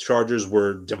the Chargers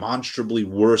were demonstrably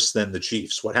worse than the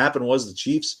Chiefs. What happened was the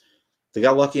Chiefs, they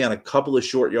got lucky on a couple of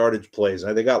short yardage plays.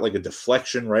 They got like a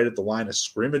deflection right at the line of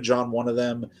scrimmage on one of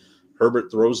them.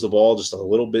 Herbert throws the ball just a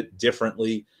little bit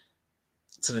differently.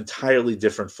 It's an entirely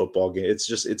different football game.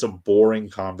 It's a boring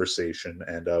conversation,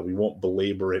 and we won't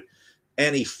belabor it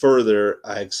any further,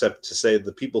 except to say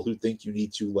the people who think you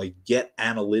need to get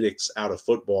analytics out of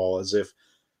football as if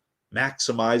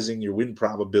maximizing your win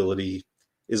probability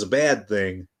is a bad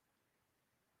thing.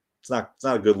 It's not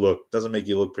a good look. It doesn't make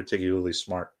you look particularly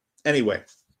smart. Anyway,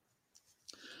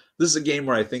 this is a game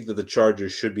where I think that the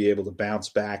Chargers should be able to bounce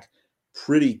back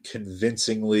pretty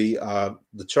convincingly.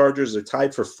 The Chargers are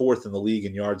tied for 4th in the league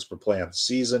in yards per play on the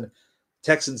season.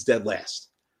 Texans dead last.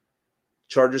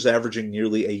 Chargers averaging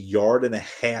nearly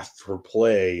 1.5 yards per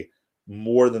play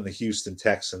more than the Houston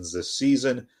Texans this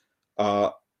season.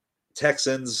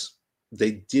 Texans,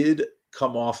 they did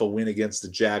come off a win against the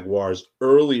Jaguars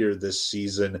earlier this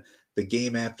season, the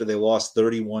game after they lost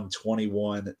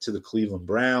 31-21 to the Cleveland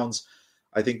Browns.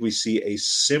 I think we see a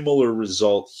similar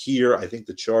result here. I think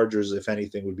the Chargers, if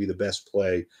anything, would be the best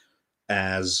play,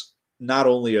 as not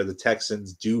only are the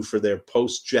Texans due for their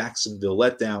post-Jacksonville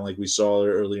letdown like we saw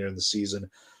earlier in the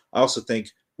season, I also think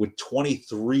with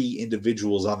 23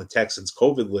 individuals on the Texans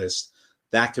COVID list,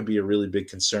 that could be a really big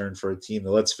concern for a team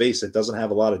that, let's face it, doesn't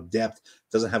have a lot of depth,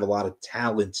 doesn't have a lot of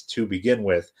talent to begin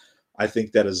with. I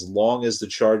think that as long as the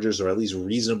Chargers are at least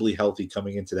reasonably healthy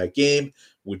coming into that game,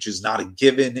 which is not a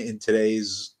given in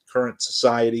today's current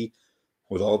society,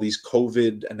 with all these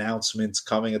COVID announcements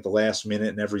coming at the last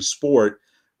minute in every sport,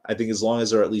 I think as long as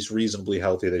they're at least reasonably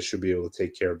healthy, they should be able to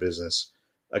take care of business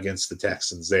against the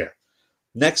Texans there.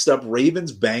 Next up,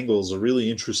 Ravens-Bengals, a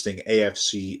really interesting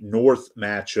AFC North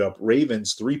matchup.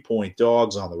 Ravens 3-point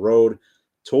dogs on the road,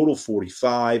 total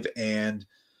 45, and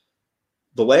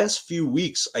the last few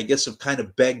weeks, I guess, have kind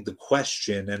of begged the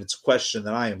question, and it's a question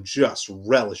that I am just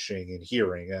relishing in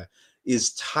hearing.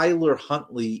 Is Tyler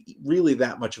Huntley really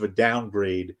that much of a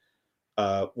downgrade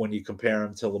when you compare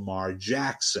him to Lamar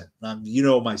Jackson? You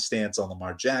know my stance on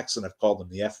Lamar Jackson. I've called him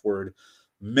the F word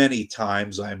many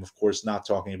times. I am, of course, not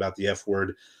talking about the F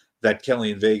word that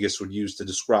Kelly in Vegas would use to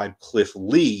describe Cliff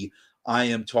Lee. I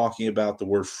am talking about the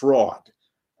word fraud.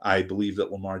 I believe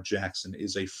that Lamar Jackson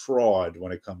is a fraud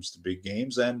when it comes to big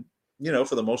games. And,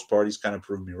 for the most part, he's kind of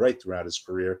proved me right throughout his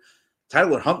career.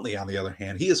 Tyler Huntley, on the other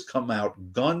hand, he has come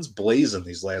out guns blazing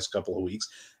these last couple of weeks,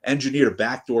 engineered a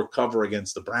backdoor cover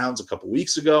against the Browns a couple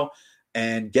weeks ago,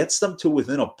 and gets them to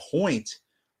within a point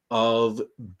of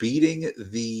beating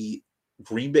the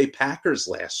Green Bay Packers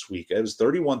last week. It was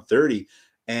 31-30,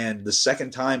 and the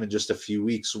second time in just a few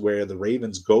weeks where the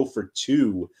Ravens go for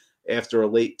 2 after a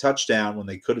late touchdown when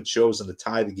they could have chosen to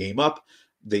tie the game up.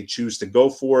 They choose to go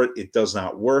for it. It does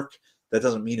not work. That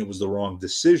doesn't mean it was the wrong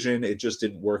decision. It just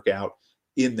didn't work out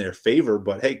in their favor.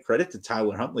 But hey, credit to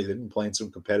Tyler Huntley. They've been playing some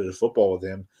competitive football with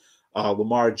him.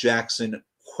 Lamar Jackson,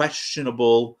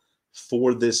 questionable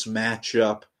for this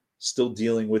matchup, still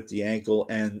dealing with the ankle.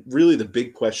 And really the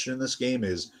big question in this game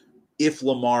is if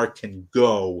Lamar can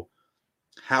go,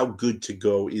 How good to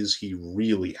go is he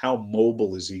really? How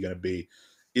mobile is he going to be?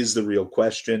 Is the real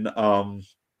question.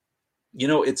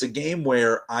 It's a game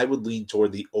where I would lean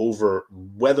toward the over,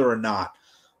 whether or not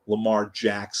Lamar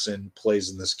Jackson plays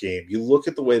in this game. You look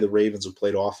at the way the Ravens have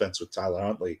played offense with Tyler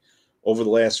Huntley over the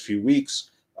last few weeks.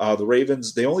 The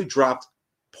Ravens, they only dropped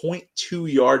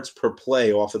 0.2 yards per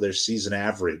play off of their season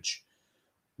average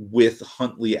with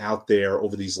Huntley out there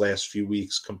over these last few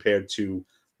weeks compared to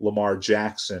Lamar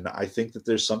Jackson. I think that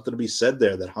there's something to be said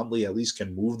there that Huntley at least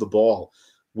can move the ball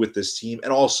with this team.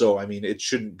 And also, I mean, it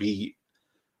shouldn't be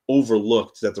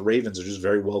overlooked that the Ravens are just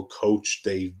very well coached.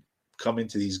 They come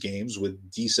into these games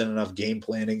with decent enough game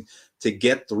planning to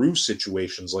get through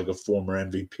situations like a former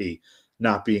MVP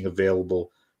not being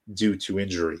available due to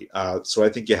injury. So I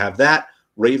think you have that.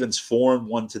 Ravens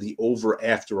 4-1 to the over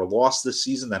after a loss this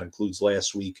season. That includes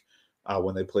last week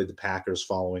when they played the Packers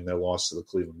following their loss to the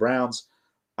Cleveland Browns.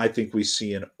 I think we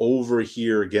see an over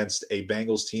here against a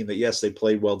Bengals team that, yes, they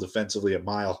played well defensively at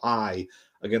Mile High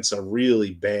against a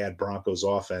really bad Broncos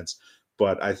offense,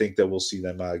 but I think that we'll see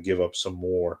them give up some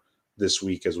more this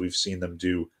week as we've seen them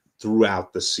do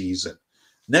throughout the season.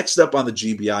 Next up on the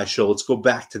GBI show, let's go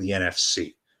back to the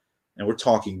NFC. And we're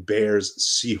talking Bears,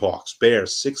 Seahawks.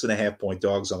 Bears, 6.5-point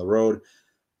dogs on the road.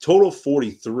 Total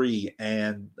 43.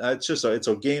 And it's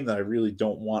a game that I really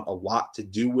don't want a lot to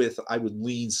do with. I would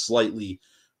lean slightly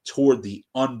toward the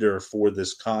under for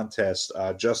this contest.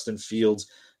 Justin Fields,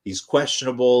 he's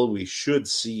questionable. We should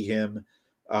see him.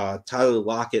 Tyler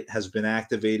Lockett has been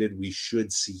activated. We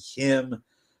should see him.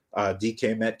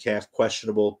 DK Metcalf,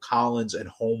 questionable. Collins and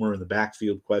Homer in the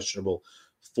backfield, questionable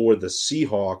for the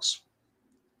Seahawks.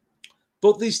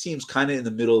 Both these teams kind of in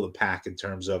the middle of the pack in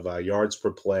terms of yards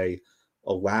per play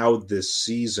allowed this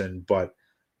season, but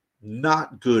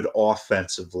not good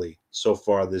offensively so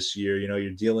far this year. You're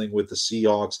dealing with the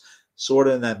Seahawks sort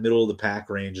of in that middle of the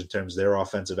pack range in terms of their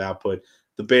offensive output.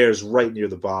 The Bears right near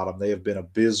the bottom. They have been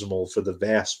abysmal for the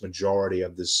vast majority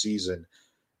of this season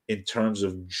in terms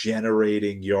of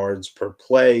generating yards per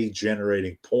play,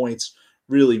 generating points.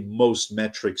 Really, most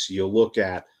metrics you look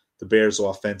at, the Bears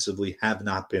offensively have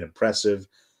not been impressive.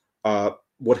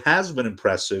 What has been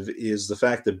impressive is the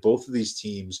fact that both of these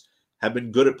teams have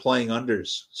been good at playing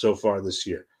unders so far this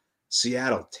year.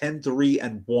 Seattle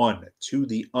 10-3-1 to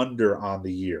the under on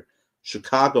the year.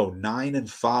 Chicago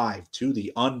 9-5 to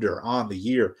the under on the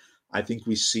year. I think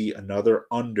we see another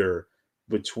under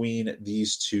between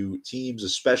these two teams,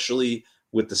 especially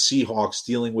with the Seahawks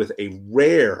dealing with a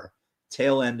rare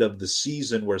tail end of the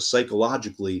season where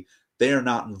psychologically they are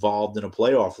not involved in a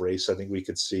playoff race. I think we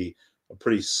could see a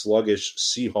pretty sluggish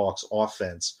Seahawks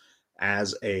offense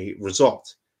as a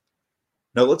result.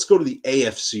 Now let's go to the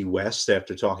AFC West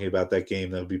after talking about that game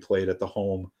that will be played at the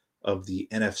home of the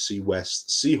NFC West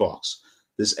Seahawks.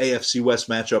 This AFC West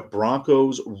matchup,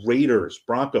 Broncos-Raiders.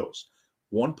 Broncos,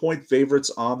 1-point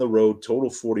favorites on the road, total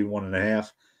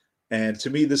 41.5. And to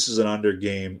me, this is an under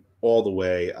game all the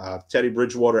way. Teddy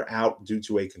Bridgewater out due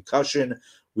to a concussion.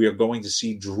 We are going to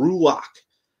see Drew Lock.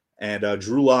 And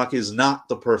Drew Lock is not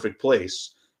the perfect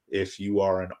place if you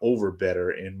are an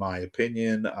over-better, in my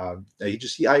opinion.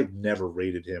 I've never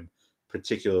rated him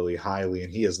particularly highly,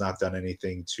 and he has not done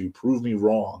anything to prove me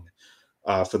wrong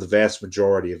for the vast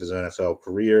majority of his NFL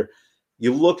career.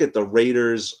 You look at the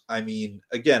Raiders, I mean,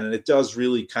 again, and it does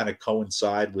really kind of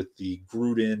coincide with the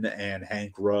Gruden and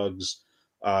Hank Ruggs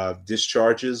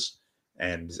discharges.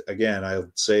 And again,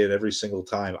 I'll say it every single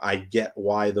time. I get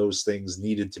why those things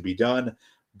needed to be done,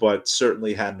 but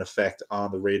certainly had an effect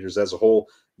on the Raiders as a whole.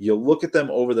 You look at them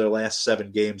over their last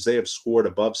 7 games, they have scored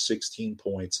above 16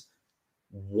 points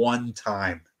one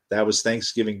time. That was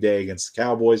Thanksgiving Day against the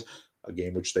Cowboys, a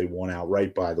game which they won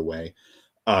outright, by the way.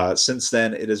 Since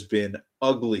then, it has been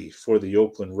ugly for the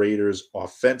Oakland Raiders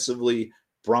offensively.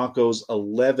 Broncos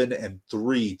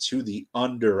 11-3 to the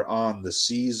under on the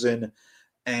season.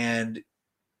 And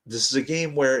this is a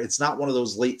game where it's not one of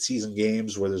those late season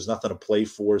games where there's nothing to play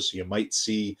for, so you might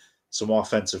see some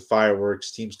offensive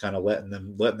fireworks, teams kind of letting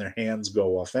their hands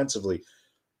go offensively.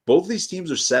 Both of these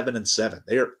teams are 7-7.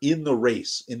 They are in the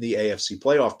race in the AFC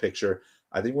playoff picture.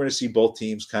 I think we're going to see both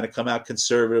teams kind of come out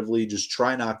conservatively, just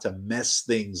try not to mess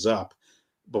things up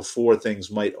before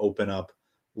things might open up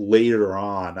later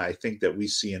on. I think that we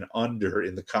see an under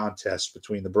in the contest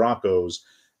between the Broncos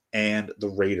and the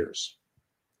Raiders.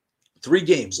 3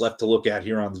 games left to look at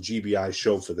here on the GBI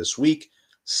show for this week.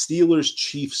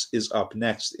 Steelers-Chiefs is up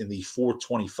next in the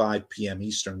 4:25 p.m.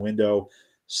 Eastern window.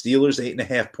 Steelers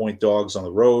 8.5-point dogs on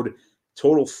the road,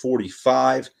 total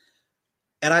 45.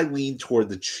 And I lean toward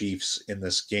the Chiefs in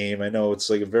this game. I know it's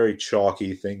like a very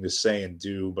chalky thing to say and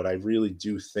do, but I really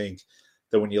do think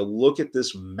that when you look at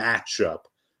this matchup,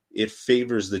 it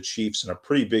favors the Chiefs in a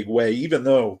pretty big way, even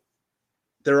though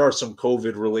there are some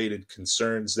COVID-related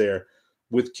concerns there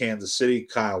with Kansas City.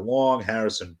 Kyle Long,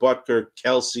 Harrison Butker,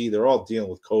 Kelsey, they're all dealing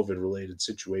with COVID-related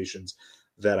situations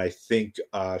that I think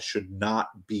should not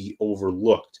be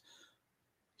overlooked.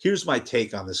 Here's my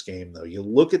take on this game, though. You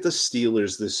look at the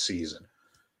Steelers this season,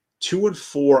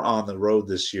 2-4 on the road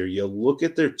this year. You look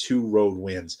at their 2 road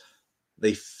wins.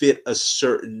 They fit a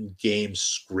certain game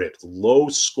script,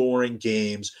 low-scoring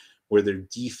games where their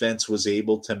defense was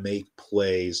able to make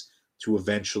plays to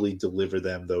eventually deliver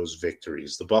them those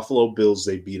victories. The Buffalo Bills,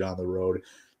 they beat on the road.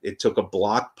 It took a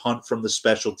blocked punt from the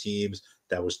special teams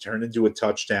that was turned into a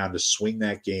touchdown to swing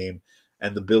that game,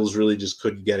 and the Bills really just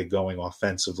couldn't get it going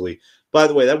offensively. By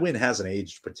the way, that win hasn't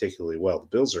aged particularly well. The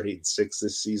Bills are 8-6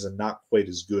 this season, not quite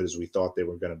as good as we thought they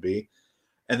were going to be.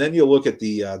 And then you look at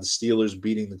the Steelers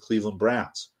beating the Cleveland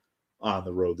Browns on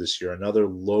the road this year, another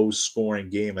low-scoring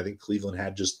game. I think Cleveland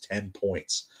had just 10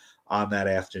 points on that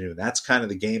afternoon. That's kind of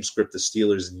the game script the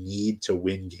Steelers need to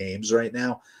win games right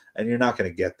now, and you're not going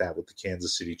to get that with the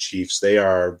Kansas City Chiefs. They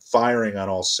are firing on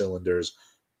all cylinders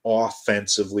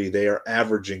offensively. They are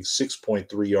averaging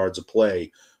 6.3 yards a play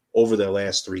over their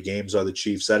last 3 games are the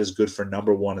Chiefs. That is good for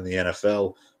number 1 in the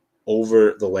NFL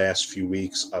over the last few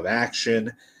weeks of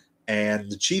action.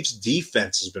 And the Chiefs'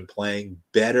 defense has been playing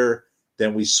better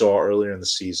than we saw earlier in the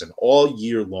season. All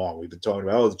year long, we've been talking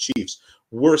about, the Chiefs,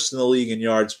 worst in the league in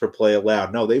yards per play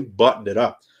allowed. No, they've buttoned it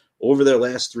up. Over their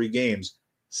last 3 games,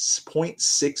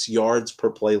 0.6 yards per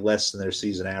play less than their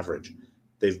season average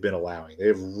they've been allowing.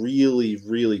 They've really,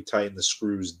 really tightened the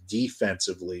screws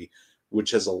defensively,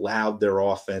 which has allowed their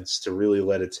offense to really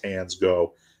let its hands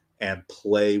go and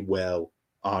play well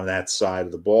on that side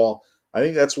of the ball. I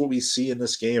think that's what we see in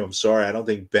this game. I'm sorry, I don't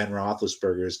think Ben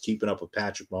Roethlisberger is keeping up with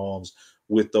Patrick Mahomes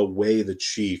with the way the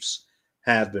Chiefs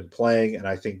have been playing, and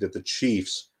I think that the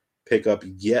Chiefs pick up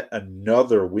yet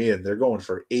another win. They're going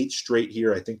for 8 straight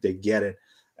here. I think they get it,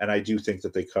 and I do think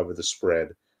that they cover the spread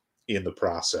in the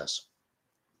process.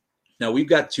 Now, we've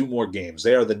got 2 more games.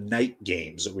 They are the night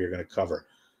games that we're going to cover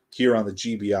here on the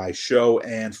GBI show,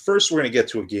 and first we're going to get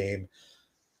to a game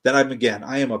that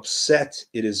I am upset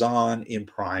it is on in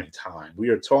prime time. We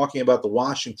are talking about the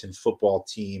Washington football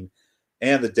team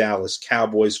and the Dallas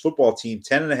Cowboys football team,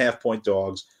 10.5-point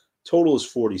dogs. Total is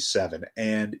 47.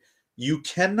 And you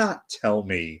cannot tell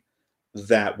me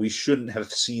that we shouldn't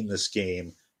have seen this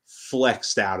game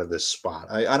flexed out of this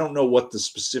spot. I don't know what the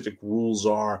specific rules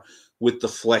are with the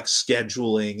flex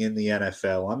scheduling in the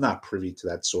NFL. I'm not privy to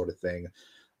that sort of thing.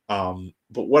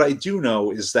 But what I do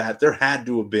know is that there had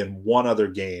to have been one other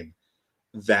game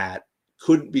that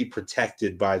couldn't be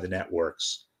protected by the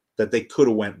networks that they could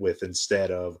have went with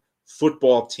instead of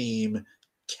football team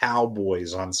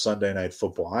Cowboys on Sunday Night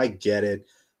Football. I get it.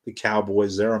 The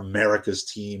Cowboys, they're America's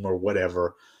team or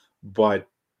whatever, but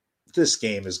this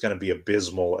game is going to be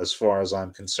abysmal as far as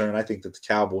I'm concerned. I think that the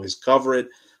Cowboys cover it.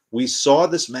 We saw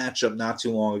this matchup not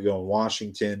too long ago in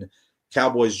Washington.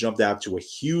 Cowboys jumped out to a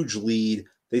huge lead.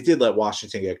 They did let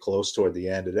Washington get close toward the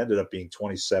end. It ended up being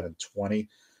 27-20,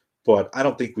 but I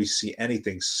don't think we see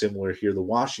anything similar here. The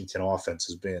Washington offense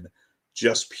has been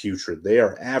just putrid. They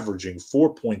are averaging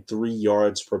 4.3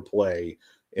 yards per play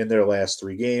in their last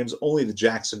 3 games. Only the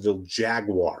Jacksonville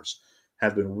Jaguars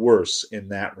have been worse in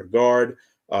that regard.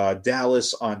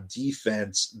 Dallas on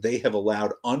defense, they have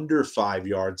allowed under 5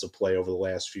 yards of play over the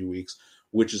last few weeks,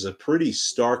 which is a pretty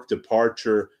stark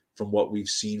departure from what we've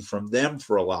seen from them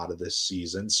for a lot of this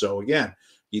season. So again,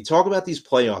 you talk about these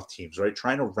playoff teams, right?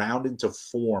 Trying to round into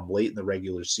form late in the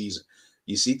regular season.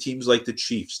 You see teams like the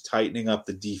Chiefs tightening up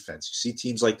the defense. You see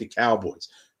teams like the Cowboys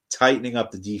tightening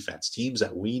up the defense. Teams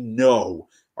that we know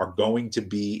are going to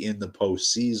be in the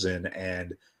postseason,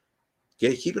 and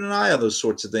keeping an eye on those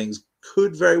sorts of things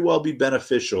could very well be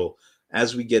beneficial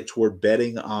as we get toward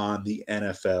betting on the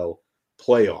NFL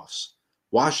playoffs.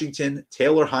 Washington,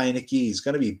 Taylor Heineke, he's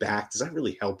going to be back. Does that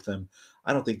really help them?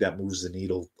 I don't think that moves the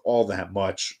needle all that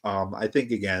much. I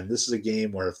think, again, this is a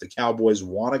game where if the Cowboys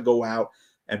want to go out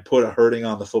and put a hurting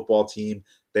on the football team,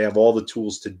 they have all the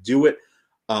tools to do it.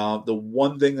 The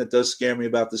one thing that does scare me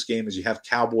about this game is you have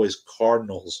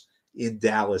Cowboys-Cardinals in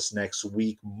Dallas next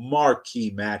week.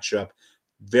 Marquee matchup.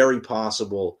 Very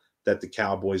possible that the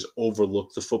Cowboys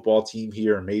overlook the football team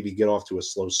here and maybe get off to a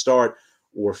slow start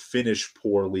or finish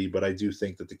poorly, but I do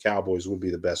think that the Cowboys would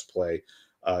be the best play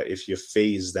if you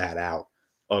phase that out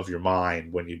of your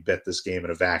mind when you bet this game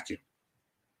in a vacuum.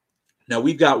 Now,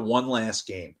 we've got one last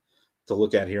game to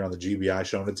look at here on the GBI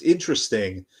show, and it's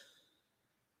interesting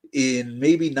in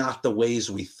maybe not the ways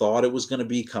we thought it was going to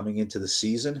be coming into the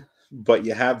season, but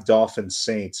you have Dolphins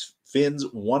Saints Fins,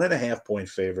 1.5-point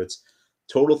favorites,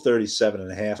 total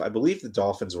 37.5. I believe the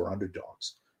Dolphins were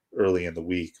underdogs early in the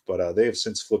week, but they have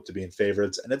since flipped to being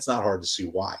favorites, and it's not hard to see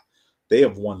why. They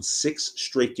have won 6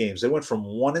 straight games. They went from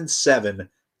 1-7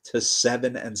 to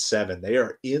 7-7. They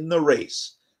are in the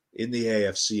race in the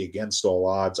AFC against all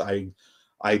odds.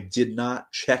 I did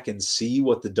not check and see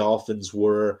what the Dolphins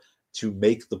were to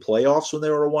make the playoffs when they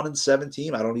were a 1-7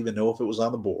 team. I don't even know if it was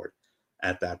on the board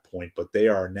at that point, but they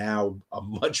are now a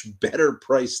much better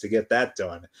price to get that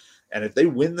done. And if they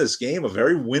win this game, a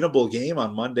very winnable game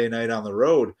on Monday night on the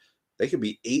road, they could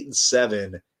be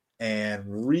 8-7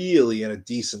 and really in a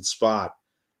decent spot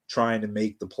trying to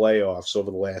make the playoffs over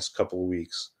the last couple of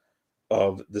weeks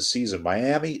of the season.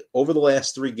 Miami, over the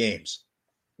last 3 games,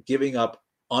 giving up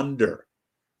under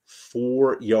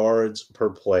 4 yards per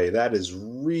play. That is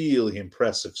really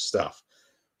impressive stuff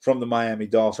from the Miami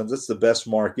Dolphins. That's the best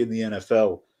mark in the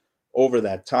NFL over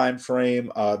that time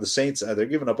frame. The Saints, they're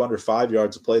giving up under 5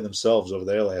 yards to play themselves over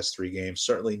their last 3 games.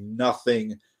 Certainly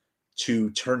nothing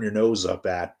to turn your nose up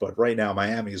at, but right now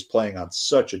Miami is playing on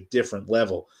such a different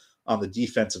level on the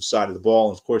defensive side of the ball.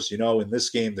 And of course, in this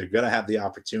game, they're going to have the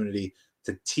opportunity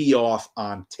to tee off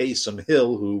on Taysom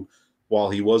Hill, who,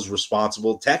 while he was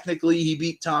responsible, technically he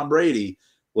beat Tom Brady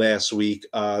last week.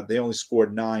 They only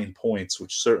scored 9 points,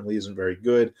 which certainly isn't very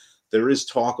good. There is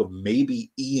talk of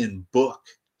maybe Ian Book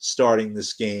starting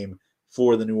this game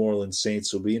for the New Orleans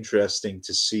Saints. It'll be interesting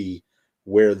to see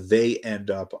where they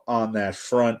end up on that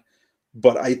front.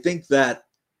 But I think that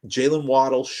Jalen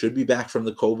Waddle should be back from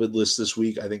the COVID list this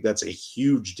week. I think that's a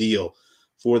huge deal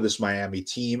for this Miami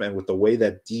team. And with the way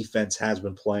that defense has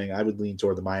been playing, I would lean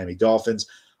toward the Miami Dolphins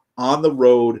on the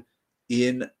road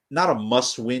in not a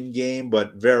must-win game,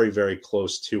 but very, very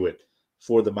close to it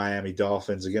for the Miami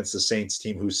Dolphins against the Saints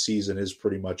team whose season is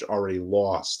pretty much already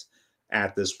lost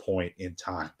at this point in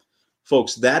time.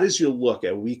 Folks, that is your look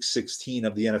at Week 16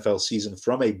 of the NFL season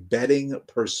from a betting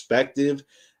perspective.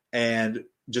 And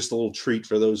just a little treat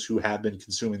for those who have been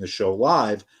consuming the show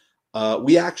live.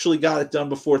 We actually got it done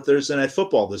before Thursday Night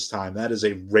Football this time. That is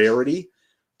a rarity,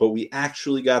 but we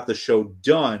actually got the show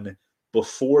done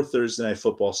before Thursday Night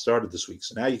Football started this week.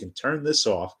 So now you can turn this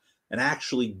off and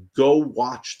actually go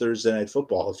watch Thursday Night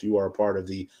Football if you are a part of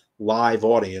the live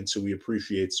audience, who we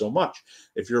appreciate so much.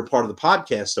 If you're a part of the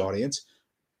podcast audience,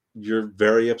 you're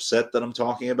very upset that I'm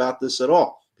talking about this at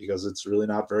all, because it's really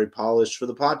not very polished for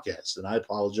the podcast. And I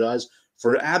apologize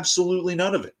for absolutely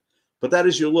none of it. But that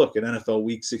is your look at NFL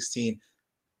Week 16.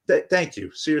 Thank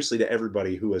you, seriously, to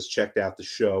everybody who has checked out the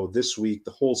show this week,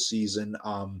 the whole season.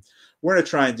 We're going to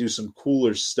try and do some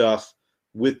cooler stuff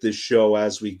with this show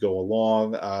as we go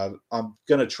along. I'm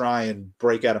going to try and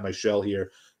break out of my shell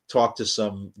here, talk to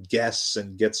some guests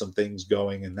and get some things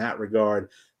going in that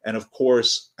regard. And of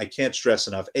course, I can't stress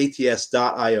enough, ats.io/GBI.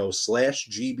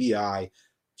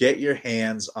 Get your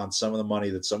hands on some of the money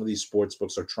that some of these sports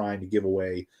books are trying to give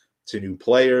away to new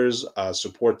players.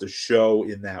 Support the show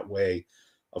in that way.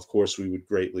 Of course, we would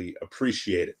greatly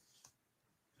appreciate it.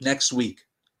 Next week,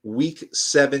 Week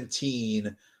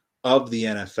 17 of the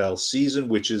NFL season,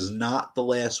 which is not the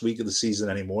last week of the season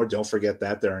anymore. Don't forget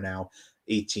that. There are now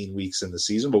 18 weeks in the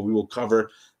season, but we will cover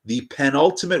the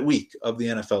penultimate week of the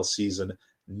NFL season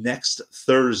next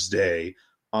Thursday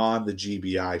on the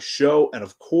GBI show. And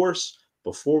of course,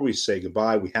 before we say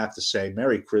goodbye, we have to say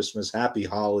Merry Christmas, Happy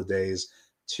Holidays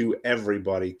to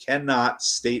everybody. Cannot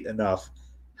state enough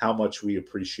how much we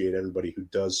appreciate everybody who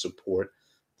does support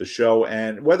the show.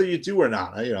 And whether you do or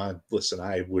not, listen,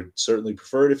 I would certainly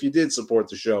prefer it if you did support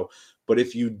the show. But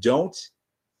if you don't,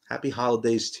 happy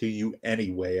holidays to you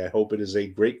anyway. I hope it is a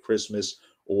great Christmas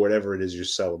or whatever it is you're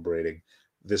celebrating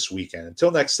this weekend. Until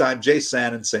next time, Jay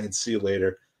Sannon saying see you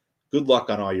later. Good luck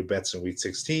on all your bets in Week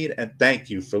 16, and thank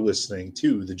you for listening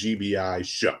to the GBI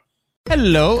show.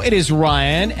 Hello, it is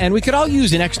Ryan, and we could all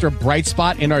use an extra bright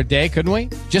spot in our day, couldn't we?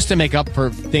 Just to make up for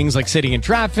things like sitting in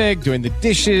traffic, doing the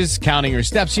dishes, counting your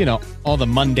steps, all the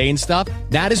mundane stuff.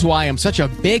 That is why I'm such a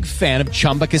big fan of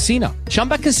Chumba Casino.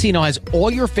 Chumba Casino has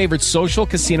all your favorite social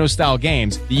casino-style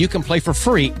games that you can play for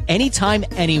free anytime,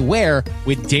 anywhere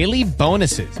with daily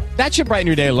bonuses. That should brighten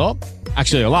your day a little.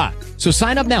 Actually, a lot. So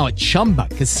sign up now at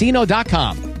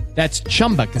ChumbaCasino.com. That's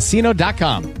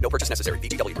ChumbaCasino.com. No purchase necessary.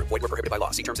 VGW Group. Void where prohibited by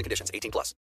law. See terms and conditions. 18+.